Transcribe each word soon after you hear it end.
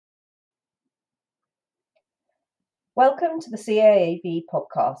Welcome to the CAAV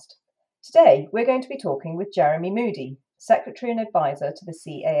podcast. Today, we're going to be talking with Jeremy Moody, Secretary and Advisor to the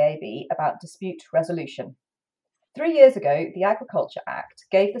CAAV about dispute resolution. 3 years ago, the Agriculture Act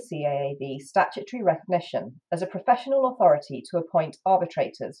gave the CAAV statutory recognition as a professional authority to appoint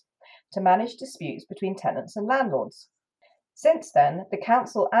arbitrators to manage disputes between tenants and landlords. Since then, the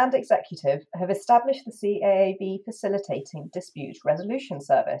Council and Executive have established the CAAV Facilitating Dispute Resolution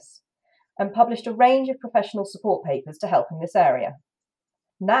Service and published a range of professional support papers to help in this area.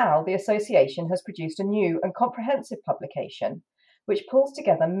 Now, the Association has produced a new and comprehensive publication which pulls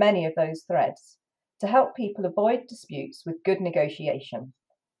together many of those threads to help people avoid disputes with good negotiation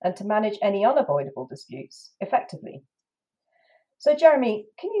and to manage any unavoidable disputes effectively. So, Jeremy,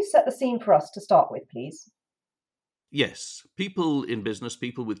 can you set the scene for us to start with, please? Yes, people in business,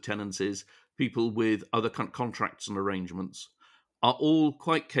 people with tenancies, people with other contracts and arrangements are all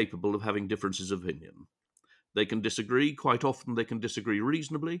quite capable of having differences of opinion. They can disagree, quite often they can disagree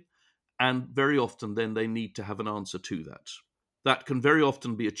reasonably, and very often then they need to have an answer to that. That can very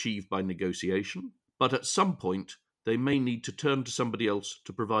often be achieved by negotiation, but at some point they may need to turn to somebody else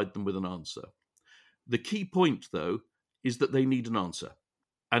to provide them with an answer. The key point, though, is that they need an answer,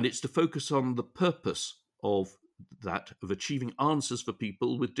 and it's to focus on the purpose of achieving answers for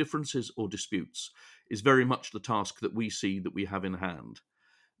people with differences or disputes is very much the task that we see that we have in hand.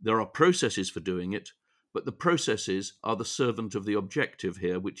 There are processes for doing it, but the processes are the servant of the objective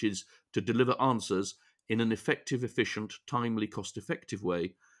here, which is to deliver answers in an effective, efficient, timely, cost-effective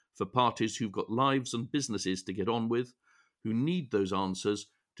way for parties who've got lives and businesses to get on with, who need those answers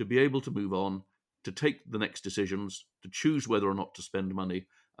to be able to move on, to take the next decisions, to choose whether or not to spend money,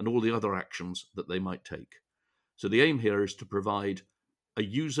 and all the other actions that they might take. So the aim here is to provide a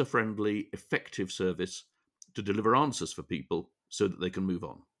user-friendly, effective service to deliver answers for people so that they can move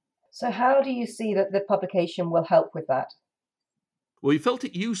on. So how do you see that the publication will help with that? Well, we felt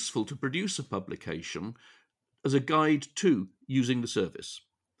it useful to produce a publication as a guide to using the service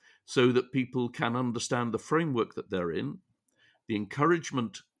so that people can understand the framework that they're in, the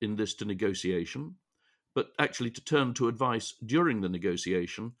encouragement in this to negotiation, but actually to turn to advice during the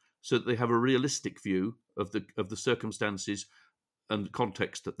negotiation so that they have a realistic view of the circumstances and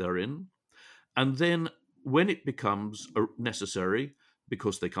context that they're in. And then when it becomes necessary,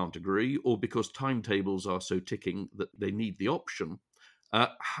 because they can't agree or because timetables are so ticking that they need the option,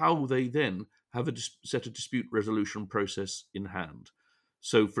 how they then have set a dispute resolution process in hand.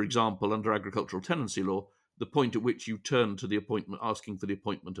 So, for example, under agricultural tenancy law, the point at which you turn to the appointment, asking for the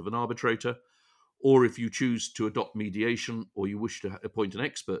appointment of an arbitrator, or if you choose to adopt mediation or you wish to appoint an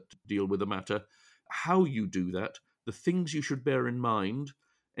expert to deal with a matter, how you do that, the things you should bear in mind,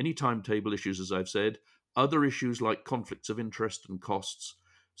 any timetable issues, as I've said, other issues like conflicts of interest and costs,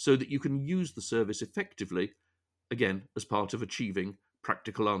 so that you can use the service effectively, again, as part of achieving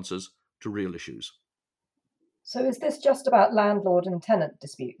practical answers to real issues. So is this just about landlord and tenant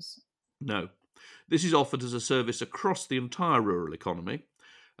disputes? No. This is offered as a service across the entire rural economy.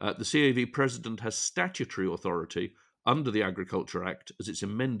 The CAAV President has statutory authority under the Agriculture Act, as it's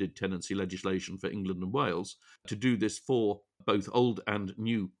amended tenancy legislation for England and Wales, to do this for both old and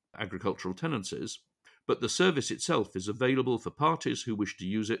new agricultural tenancies. But the service itself is available for parties who wish to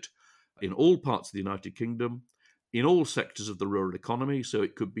use it in all parts of the United Kingdom, in all sectors of the rural economy. So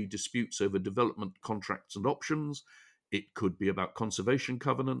it could be disputes over development contracts and options. It could be about conservation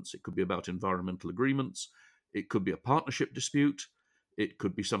covenants. It could be about environmental agreements. It could be a partnership dispute. It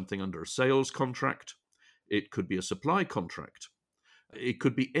could be something under a sales contract. It could be a supply contract. It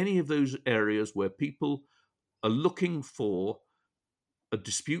could be any of those areas where people are looking for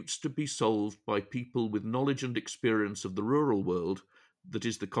disputes to be solved by people with knowledge and experience of the rural world that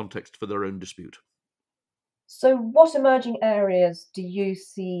is the context for their own dispute. So what emerging areas do you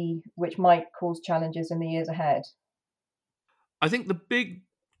see which might cause challenges in the years ahead? I think the big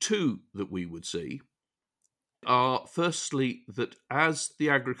two that we would see are firstly that as the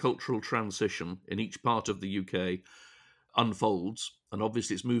agricultural transition in each part of the UK unfolds, and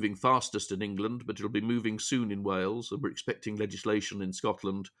obviously it's moving fastest in England, but it'll be moving soon in Wales, and we're expecting legislation in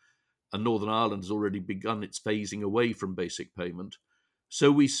Scotland, and Northern Ireland has already begun its phasing away from basic payment.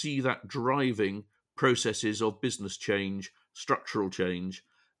 So we see that driving processes of business change, structural change,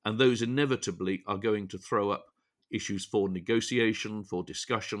 and those inevitably are going to throw up issues for negotiation, for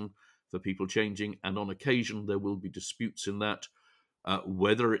discussion, for people changing, and on occasion there will be disputes in that,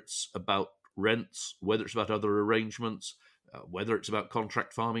 whether it's about rents, whether it's about other arrangements, whether it's about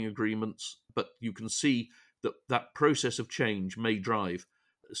contract farming agreements. But you can see that that process of change may drive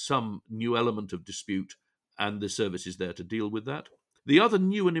some new element of dispute, and the service is there to deal with that. The other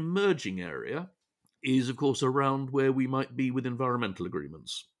new and emerging area is, of course, around where we might be with environmental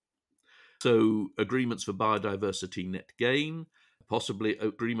agreements. So agreements for biodiversity net gain, possibly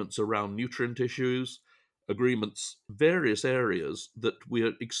agreements around nutrient issues, agreements, various areas that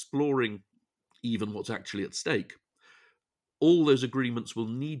we're exploring even what's actually at stake. All those agreements will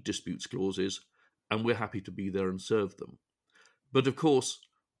need disputes clauses, and we're happy to be there and serve them. But of course,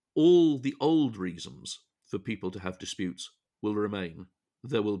 all the old reasons for people to have disputes will remain.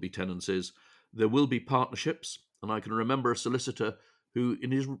 There will be tenancies, there will be partnerships, and I can remember a solicitor who,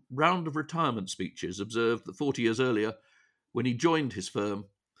 in his round of retirement speeches, observed that 40 years earlier, when he joined his firm,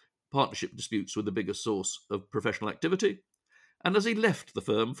 partnership disputes were the biggest source of professional activity. And as he left the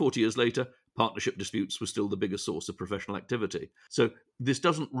firm 40 years later, partnership disputes were still the biggest source of professional activity. So this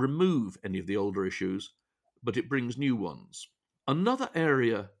doesn't remove any of the older issues, but it brings new ones. Another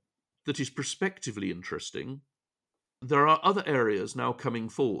area that is prospectively interesting, there are other areas now coming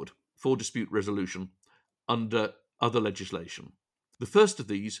forward for dispute resolution under other legislation. The first of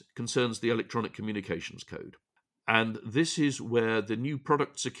these concerns the Electronic Communications Code. And this is where the new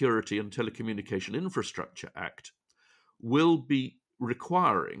Product Security and Telecommunication Infrastructure Act will be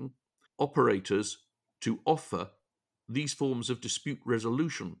requiring operators to offer these forms of dispute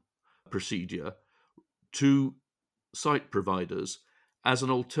resolution procedure to site providers as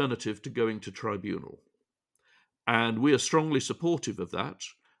an alternative to going to tribunal. And we are strongly supportive of that,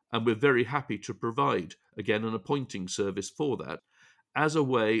 and we're very happy to provide, again, an appointing service for that as a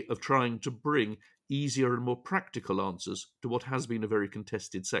way of trying to bring easier and more practical answers to what has been a very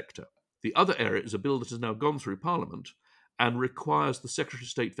contested sector. The other area is a bill that has now gone through Parliament and requires the Secretary of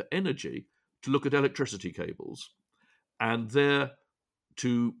State for Energy to look at electricity cables and there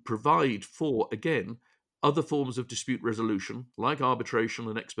to provide for, again, other forms of dispute resolution, like arbitration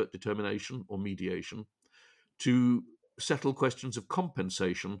and expert determination or mediation, to settle questions of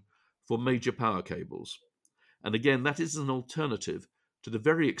compensation for major power cables. And again, that is an alternative to the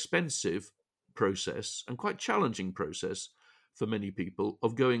very expensive process and quite challenging process for many people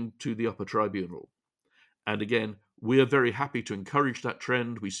of going to the upper tribunal. And again, we are very happy to encourage that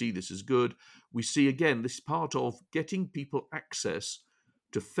trend. We see this as good. We see, again, this part of getting people access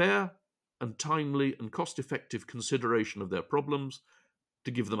to fair and timely and cost-effective consideration of their problems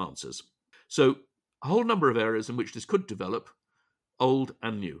to give them answers. So a whole number of areas in which this could develop, old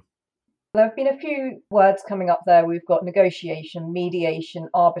and new. There have been a few words coming up there. We've got negotiation, mediation,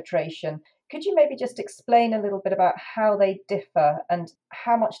 arbitration. Could you maybe just explain a little bit about how they differ and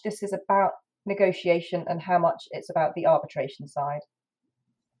how much this is about negotiation and how much it's about the arbitration side?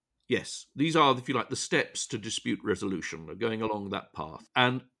 Yes, these are, if you like, the steps to dispute resolution, going along that path.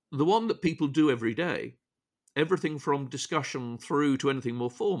 And the one that people do every day, everything from discussion through to anything more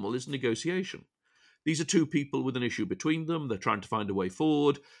formal, is negotiation. These are two people with an issue between them. They're trying to find a way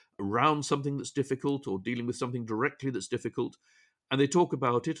forward around something that's difficult or dealing with something directly that's difficult. And they talk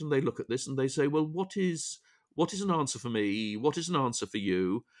about it and they look at this and they say, well, what is an answer for me? What is an answer for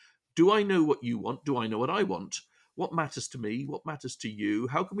you? Do I know what you want? Do I know what I want? What matters to me? What matters to you?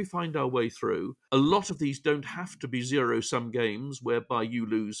 How can we find our way through? A lot of these don't have to be zero-sum games whereby you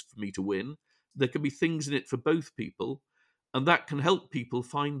lose for me to win. There can be things in it for both people, and that can help people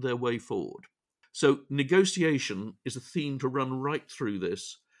find their way forward. So negotiation is a theme to run right through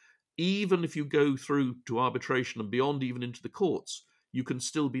this. Even if you go through to arbitration and beyond, even into the courts, you can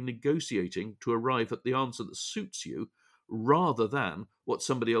still be negotiating to arrive at the answer that suits you rather than what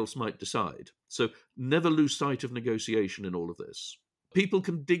somebody else might decide. So never lose sight of negotiation in all of this. People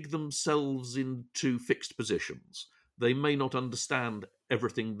can dig themselves into fixed positions. They may not understand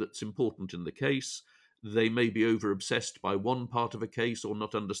everything that's important in the case. They may be over-obsessed by one part of a case or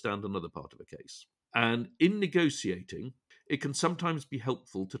not understand another part of a case. And in negotiating, it can sometimes be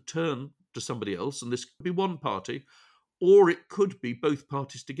helpful to turn to somebody else, and this could be one party, or it could be both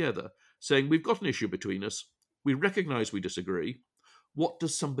parties together, saying, we've got an issue between us, we recognise we disagree, what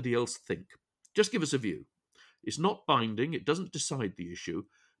does somebody else think? Just give us a view. It's not binding, it doesn't decide the issue,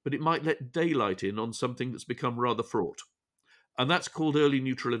 but it might let daylight in on something that's become rather fraught. And that's called early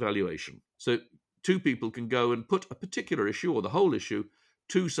neutral evaluation. So two people can go and put a particular issue or the whole issue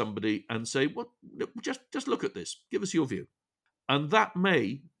to somebody and say, "What? Just look at this. Give us your view." And that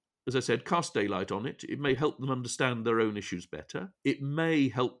may, as I said, cast daylight on it. It may help them understand their own issues better. It may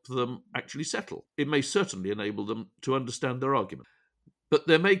help them actually settle. It may certainly enable them to understand their argument. But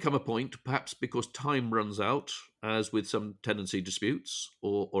there may come a point, perhaps because time runs out, as with some tenancy disputes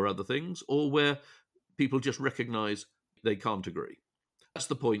or other things, or where people just recognise they can't agree. That's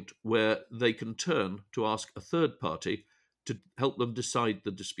the point where they can turn to ask a third party to help them decide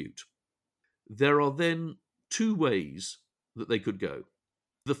the dispute. There are then two ways that they could go.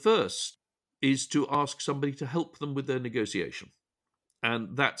 The first is to ask somebody to help them with their negotiation.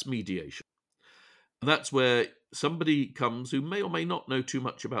 And that's mediation. And that's where somebody comes who may or may not know too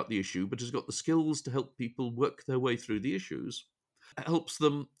much about the issue, but has got the skills to help people work their way through the issues, helps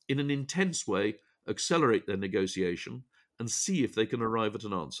them in an intense way accelerate their negotiation and see if they can arrive at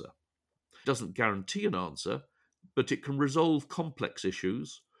an answer. It doesn't guarantee an answer, but it can resolve complex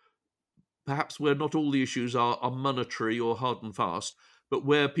issues, perhaps where not all the issues are monetary or hard and fast, but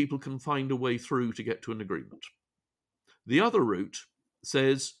where people can find a way through to get to an agreement. The other route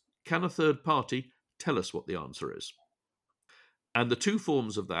says, can a third party tell us what the answer is? And the two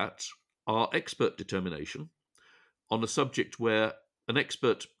forms of that are expert determination on a subject where an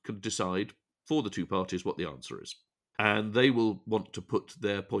expert can decide for the two parties what the answer is. And they will want to put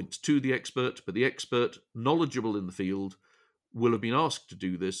their points to the expert, but the expert, knowledgeable in the field, will have been asked to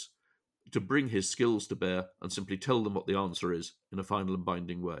do this, to bring his skills to bear and simply tell them what the answer is in a final and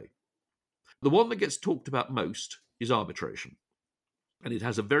binding way. The one that gets talked about most is arbitration. And it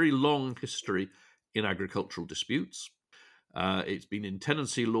has a very long history in agricultural disputes. It's been in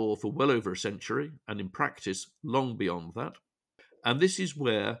tenancy law for well over a century, and in practice long beyond that. And this is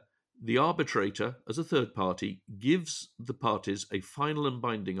where the arbitrator, as a third party, gives the parties a final and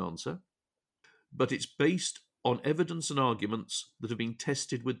binding answer, but it's based on evidence and arguments that have been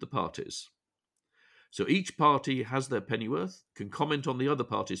tested with the parties. So each party has their pennyworth, can comment on the other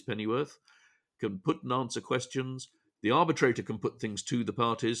party's pennyworth, can put and answer questions. The arbitrator can put things to the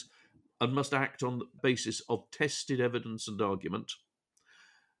parties and must act on the basis of tested evidence and argument,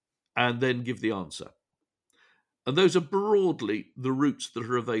 and then give the answer. And those are broadly the routes that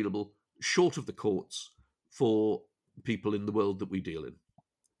are available, short of the courts, for people in the world that we deal in.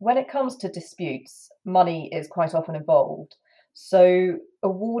 When it comes to disputes, money is quite often involved. So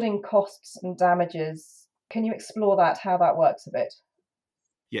awarding costs and damages, can you explore that, how that works a bit?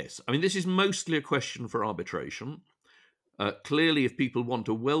 Yes, I mean, this is mostly a question for arbitration. Clearly, if people want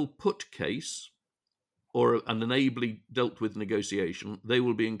a well-put case or an enably dealt with negotiation, they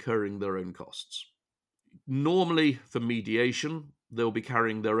will be incurring their own costs. Normally, for mediation, they'll be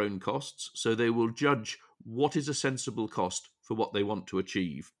carrying their own costs, so they will judge what is a sensible cost for what they want to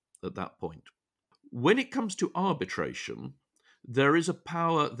achieve at that point. When it comes to arbitration, there is a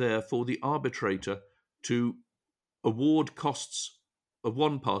power there for the arbitrator to award costs of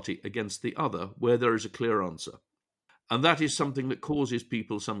one party against the other where there is a clear answer. And that is something that causes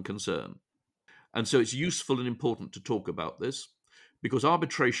people some concern. And so it's useful and important to talk about this, because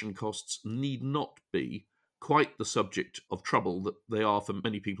arbitration costs need not be quite the subject of trouble that they are for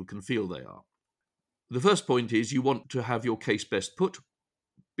many people can feel they are. The first point is you want to have your case best put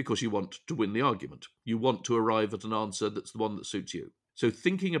because you want to win the argument. You want to arrive at an answer that's the one that suits you. So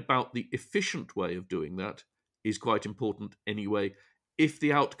thinking about the efficient way of doing that is quite important anyway, if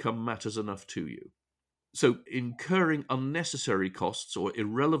the outcome matters enough to you. So incurring unnecessary costs or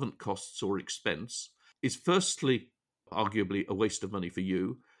irrelevant costs or expense is firstly arguably a waste of money for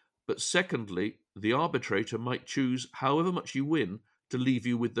you, but secondly, the arbitrator might choose, however much you win, to leave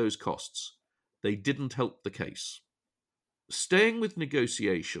you with those costs. They didn't help the case. Staying with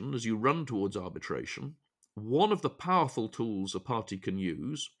negotiation as you run towards arbitration, one of the powerful tools a party can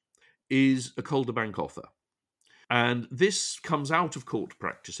use is a Calder Bank offer. And this comes out of court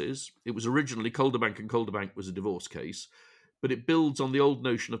practices. It was originally Calder Bank, and Calder Bank was a divorce case, but it builds on the old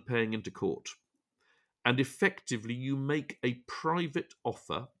notion of paying into court. And effectively, you make a private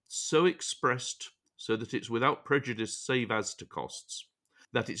offer so expressed so that it's without prejudice save as to costs,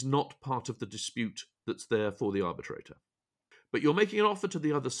 that it's not part of the dispute that's there for the arbitrator. But you're making an offer to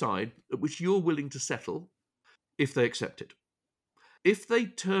the other side at which you're willing to settle if they accept it. If they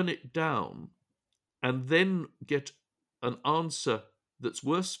turn it down and then get an answer that's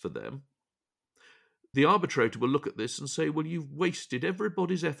worse for them, the arbitrator will look at this and say, well, you've wasted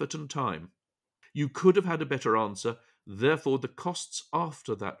everybody's effort and time. You could have had a better answer, therefore the costs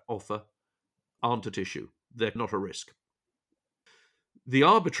after that offer aren't at issue. They're not a risk. The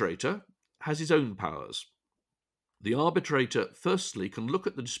arbitrator has his own powers. The arbitrator, firstly, can look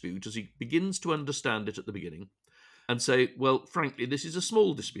at the dispute as he begins to understand it at the beginning and say, well, frankly, this is a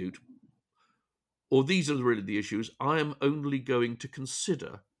small dispute, or these are really the issues. I am only going to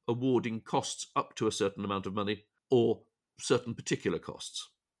consider awarding costs up to a certain amount of money or certain particular costs.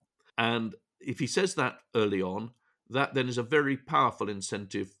 And if he says that early on, that then is a very powerful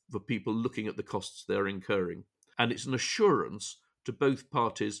incentive for people looking at the costs they're incurring. And it's an assurance to both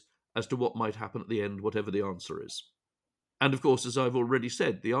parties as to what might happen at the end, whatever the answer is. And of course, as I've already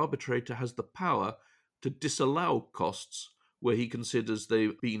said, the arbitrator has the power to disallow costs where he considers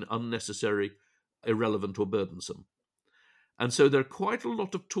they've been unnecessary, irrelevant, or burdensome. And so there are quite a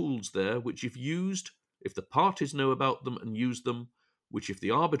lot of tools there which, if used, if the parties know about them and use them, which if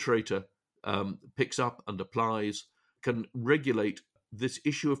the arbitrator picks up and applies, can regulate this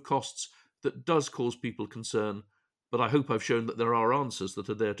issue of costs that does cause people concern. But I hope I've shown that there are answers that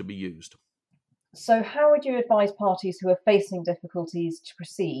are there to be used. So how would you advise parties who are facing difficulties to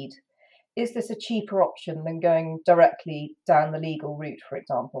proceed? Is this a cheaper option than going directly down the legal route, for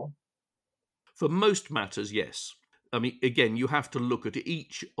example? For most matters, yes. I mean, again, you have to look at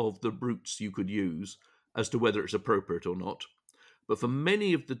each of the routes you could use as to whether it's appropriate or not. But for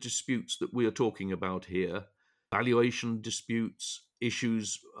many of the disputes that we are talking about here, valuation disputes,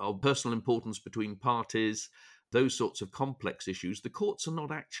 issues of personal importance between parties, those sorts of complex issues, the courts are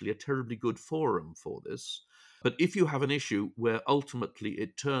not actually a terribly good forum for this. But if you have an issue where ultimately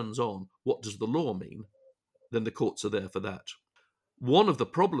it turns on what does the law mean, then the courts are there for that. One of the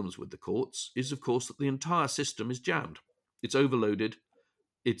problems with the courts is, of course, that the entire system is jammed. It's overloaded.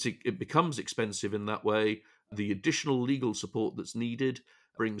 It becomes expensive in that way. The additional legal support that's needed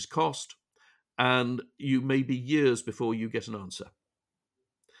brings cost, and you may be years before you get an answer.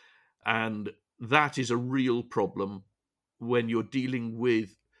 And that is a real problem when you're dealing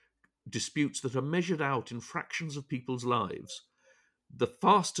with disputes that are measured out in fractions of people's lives. The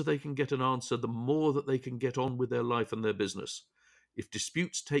faster they can get an answer, the more that they can get on with their life and their business. If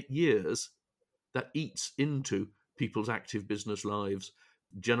disputes take years, that eats into people's active business lives,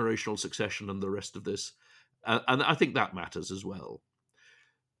 generational succession, and the rest of this. And I think that matters as well.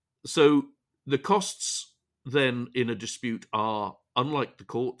 So the costs then in a dispute are, unlike the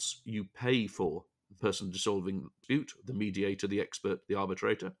courts, you pay for the person dissolving the dispute, the mediator, the expert, the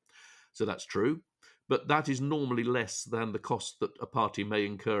arbitrator. So that's true. But that is normally less than the cost that a party may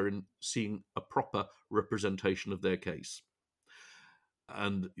incur in seeing a proper representation of their case.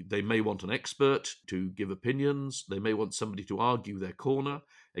 And they may want an expert to give opinions. They may want somebody to argue their corner.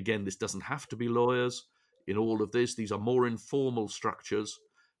 Again, this doesn't have to be lawyers. In all of this, these are more informal structures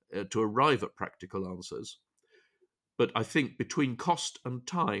to arrive at practical answers. But I think between cost and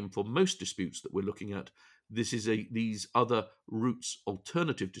time for most disputes that we're looking at, these other routes,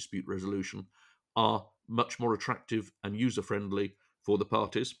 alternative dispute resolution, are much more attractive and user-friendly for the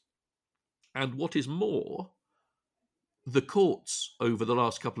parties. And what is more, the courts over the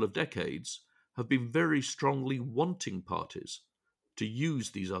last couple of decades have been very strongly wanting parties to use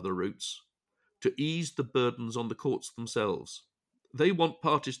these other routes to ease the burdens on the courts themselves. They want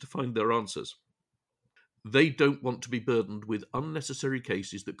parties to find their answers. They don't want to be burdened with unnecessary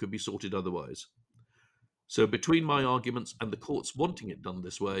cases that could be sorted otherwise. So between my arguments and the courts wanting it done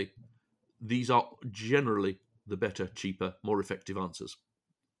this way, these are generally the better, cheaper, more effective answers.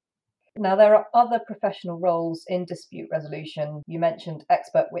 Now, there are other professional roles in dispute resolution. You mentioned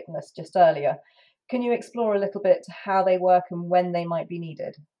expert witness just earlier. Can you explore a little bit how they work and when they might be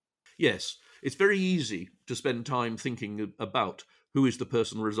needed? Yes, it's very easy to spend time thinking about who is the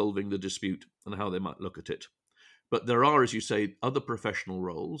person resolving the dispute and how they might look at it. But there are, as you say, other professional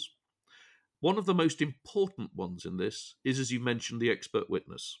roles. One of the most important ones in this is, as you mentioned, the expert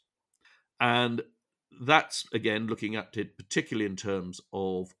witness. And that's, again, looking at it particularly in terms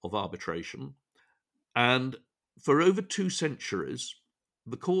of arbitration. And for over 2 centuries,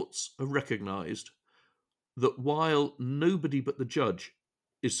 the courts have recognised that while nobody but the judge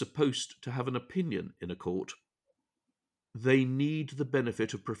is supposed to have an opinion in a court, they need the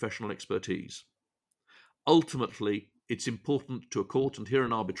benefit of professional expertise. Ultimately, it's important to a court, and here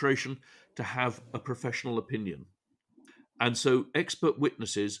in arbitration, to have a professional opinion. And so expert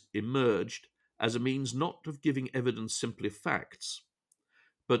witnesses emerged as a means not of giving evidence simply of facts,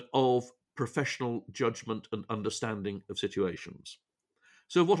 but of professional judgment and understanding of situations.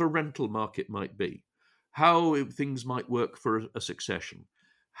 So what a rental market might be, how things might work for a succession,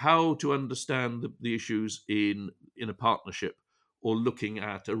 how to understand the issues in a partnership or looking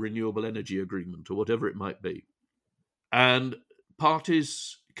at a renewable energy agreement or whatever it might be. And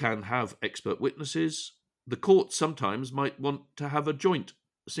parties can have expert witnesses. The court sometimes might want to have a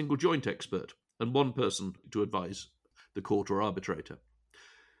single joint expert and one person to advise the court or arbitrator.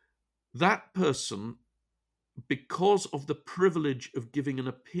 That person, because of the privilege of giving an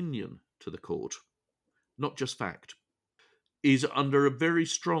opinion to the court, not just fact, is under a very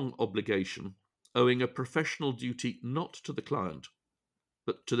strong obligation, owing a professional duty not to the client,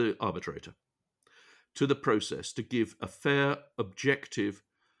 but to the arbitrator, to the process, to give a fair, objective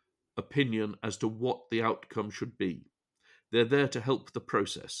opinion as to what the outcome should be. They're there to help the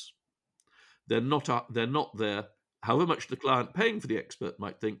process. They're not there, however much the client paying for the expert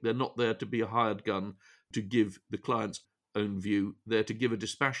might think, they're not there to be a hired gun to give the client's own view. They're to give a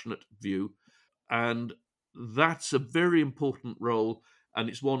dispassionate view. And That's a very important role, and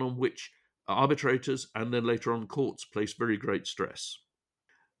it's one on which arbitrators and then later on courts place very great stress.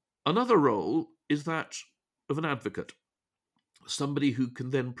 Another role is that of an advocate, somebody who can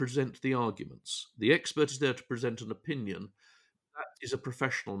then present the arguments. The expert is there to present an opinion. That is a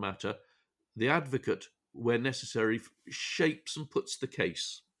professional matter. The advocate, where necessary, shapes and puts the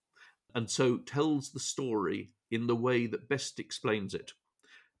case, and so tells the story in the way that best explains it.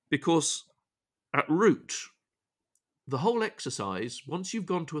 Because at root, the whole exercise, once you've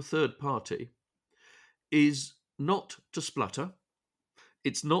gone to a third party, is not to splutter,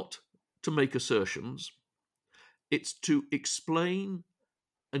 it's not to make assertions, it's to explain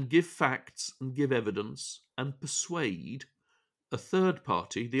and give facts and give evidence and persuade a third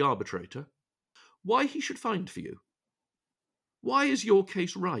party, the arbitrator, why he should find for you. Why is your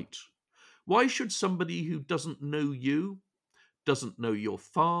case right? Why should somebody who doesn't know you, doesn't know your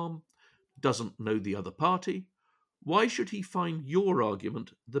farm, doesn't know the other party, why should he find your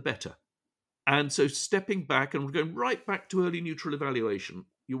argument the better? And so stepping back, and we're going right back to early neutral evaluation,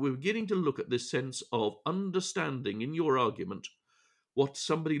 you were beginning to look at this sense of understanding in your argument what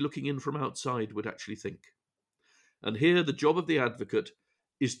somebody looking in from outside would actually think. And here the job of the advocate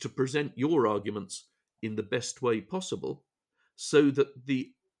is to present your arguments in the best way possible so that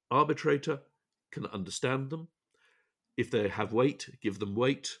the arbitrator can understand them. If they have weight, give them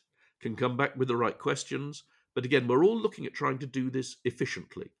weight, can come back with the right questions. But again, we're all looking at trying to do this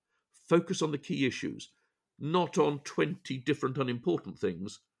efficiently. Focus on the key issues, not on 20 different unimportant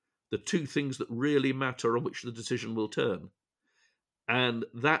things, the two things that really matter on which the decision will turn. And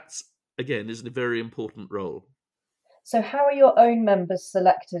that, again, is a very important role. So, how are your own members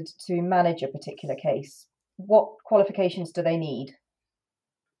selected to manage a particular case? What qualifications do they need?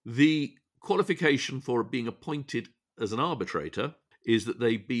 The qualification for being appointed as an arbitrator is that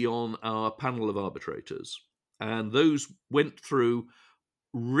they be on our panel of arbitrators. And those went through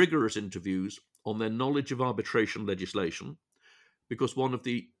rigorous interviews on their knowledge of arbitration legislation, because one of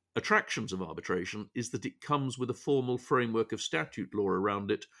the attractions of arbitration is that it comes with a formal framework of statute law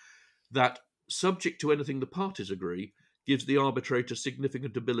around it that, subject to anything the parties agree, gives the arbitrator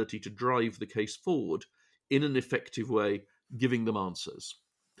significant ability to drive the case forward in an effective way, giving them answers.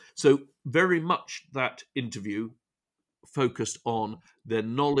 So very much that interview focused on their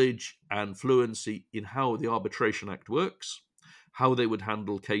knowledge and fluency in how the Arbitration Act works, how they would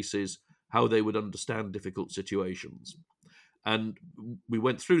handle cases, how they would understand difficult situations. And we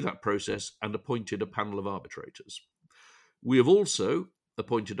went through that process and appointed a panel of arbitrators. We have also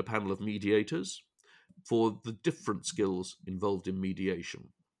appointed a panel of mediators for the different skills involved in mediation.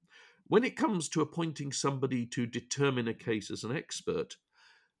 When it comes to appointing somebody to determine a case as an expert,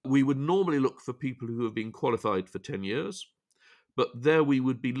 we would normally look for people who have been qualified for 10 years, but there we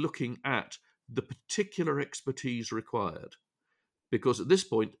would be looking at the particular expertise required. Because at this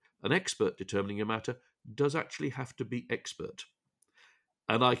point, an expert determining a matter does actually have to be expert.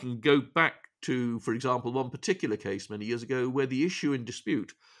 And I can go back to, for example, one particular case many years ago where the issue in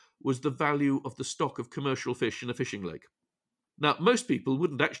dispute was the value of the stock of commercial fish in a fishing lake. Now, most people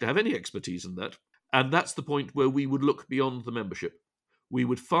wouldn't actually have any expertise in that, and that's the point where we would look beyond the membership. We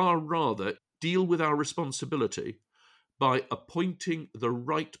would far rather deal with our responsibility by appointing the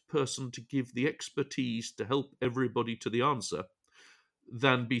right person to give the expertise to help everybody to the answer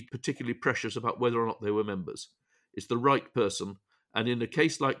than be particularly precious about whether or not they were members. It's the right person. And in a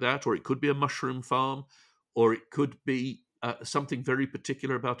case like that, or it could be a mushroom farm, or it could be something very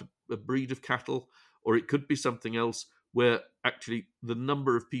particular about a breed of cattle, or it could be something else where actually the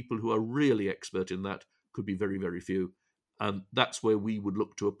number of people who are really expert in that could be very, very few. And that's where we would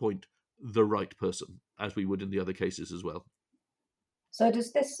look to appoint the right person, as we would in the other cases as well. So,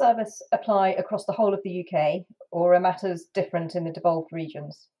 does this service apply across the whole of the UK, or are matters different in the devolved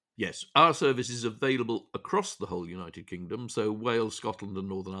regions? Yes, our service is available across the whole United Kingdom, so Wales, Scotland and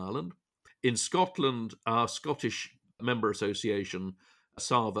Northern Ireland. In Scotland, our Scottish member association,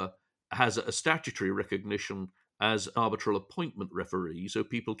 SAVA, has a statutory recognition as arbitral appointment referee, so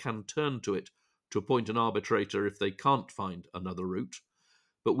people can turn to it to appoint an arbitrator if they can't find another route.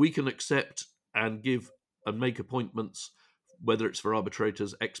 But we can accept and give and make appointments, whether it's for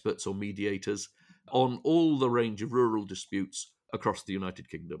arbitrators, experts or mediators, on all the range of rural disputes across the United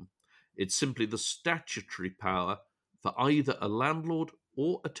Kingdom. It's simply the statutory power for either a landlord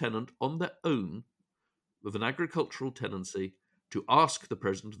or a tenant on their own with an agricultural tenancy to ask the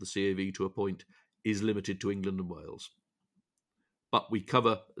President of the CAAV to appoint is limited to England and Wales. But we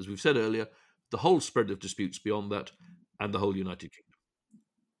cover, as we've said earlier, the whole spread of disputes beyond that and the whole United Kingdom.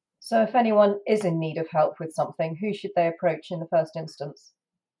 So, if anyone is in need of help with something, who should they approach in the first instance?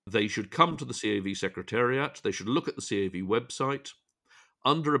 They should come to the CAAV Secretariat. They should look at the CAAV website.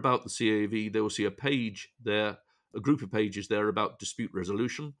 Under About the CAAV, they will see a page there, a group of pages there about dispute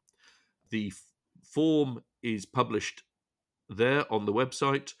resolution. The form is published there on the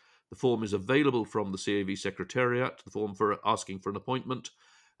website. The form is available from the CAAV Secretariat, the form for asking for an appointment.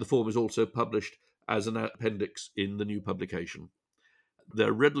 The form is also published as an appendix in the new publication.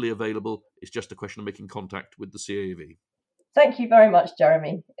 They're readily available. It's just a question of making contact with the CAAV. Thank you very much,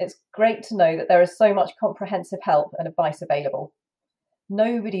 Jeremy. It's great to know that there is so much comprehensive help and advice available.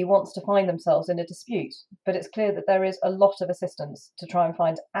 Nobody wants to find themselves in a dispute, but it's clear that there is a lot of assistance to try and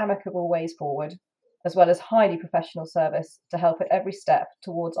find amicable ways forward, as well as highly professional service to help at every step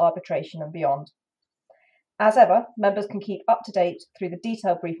towards arbitration and beyond. As ever, members can keep up to date through the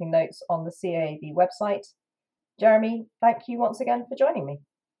detailed briefing notes on the CAAV website. Jeremy, thank you once again for joining me.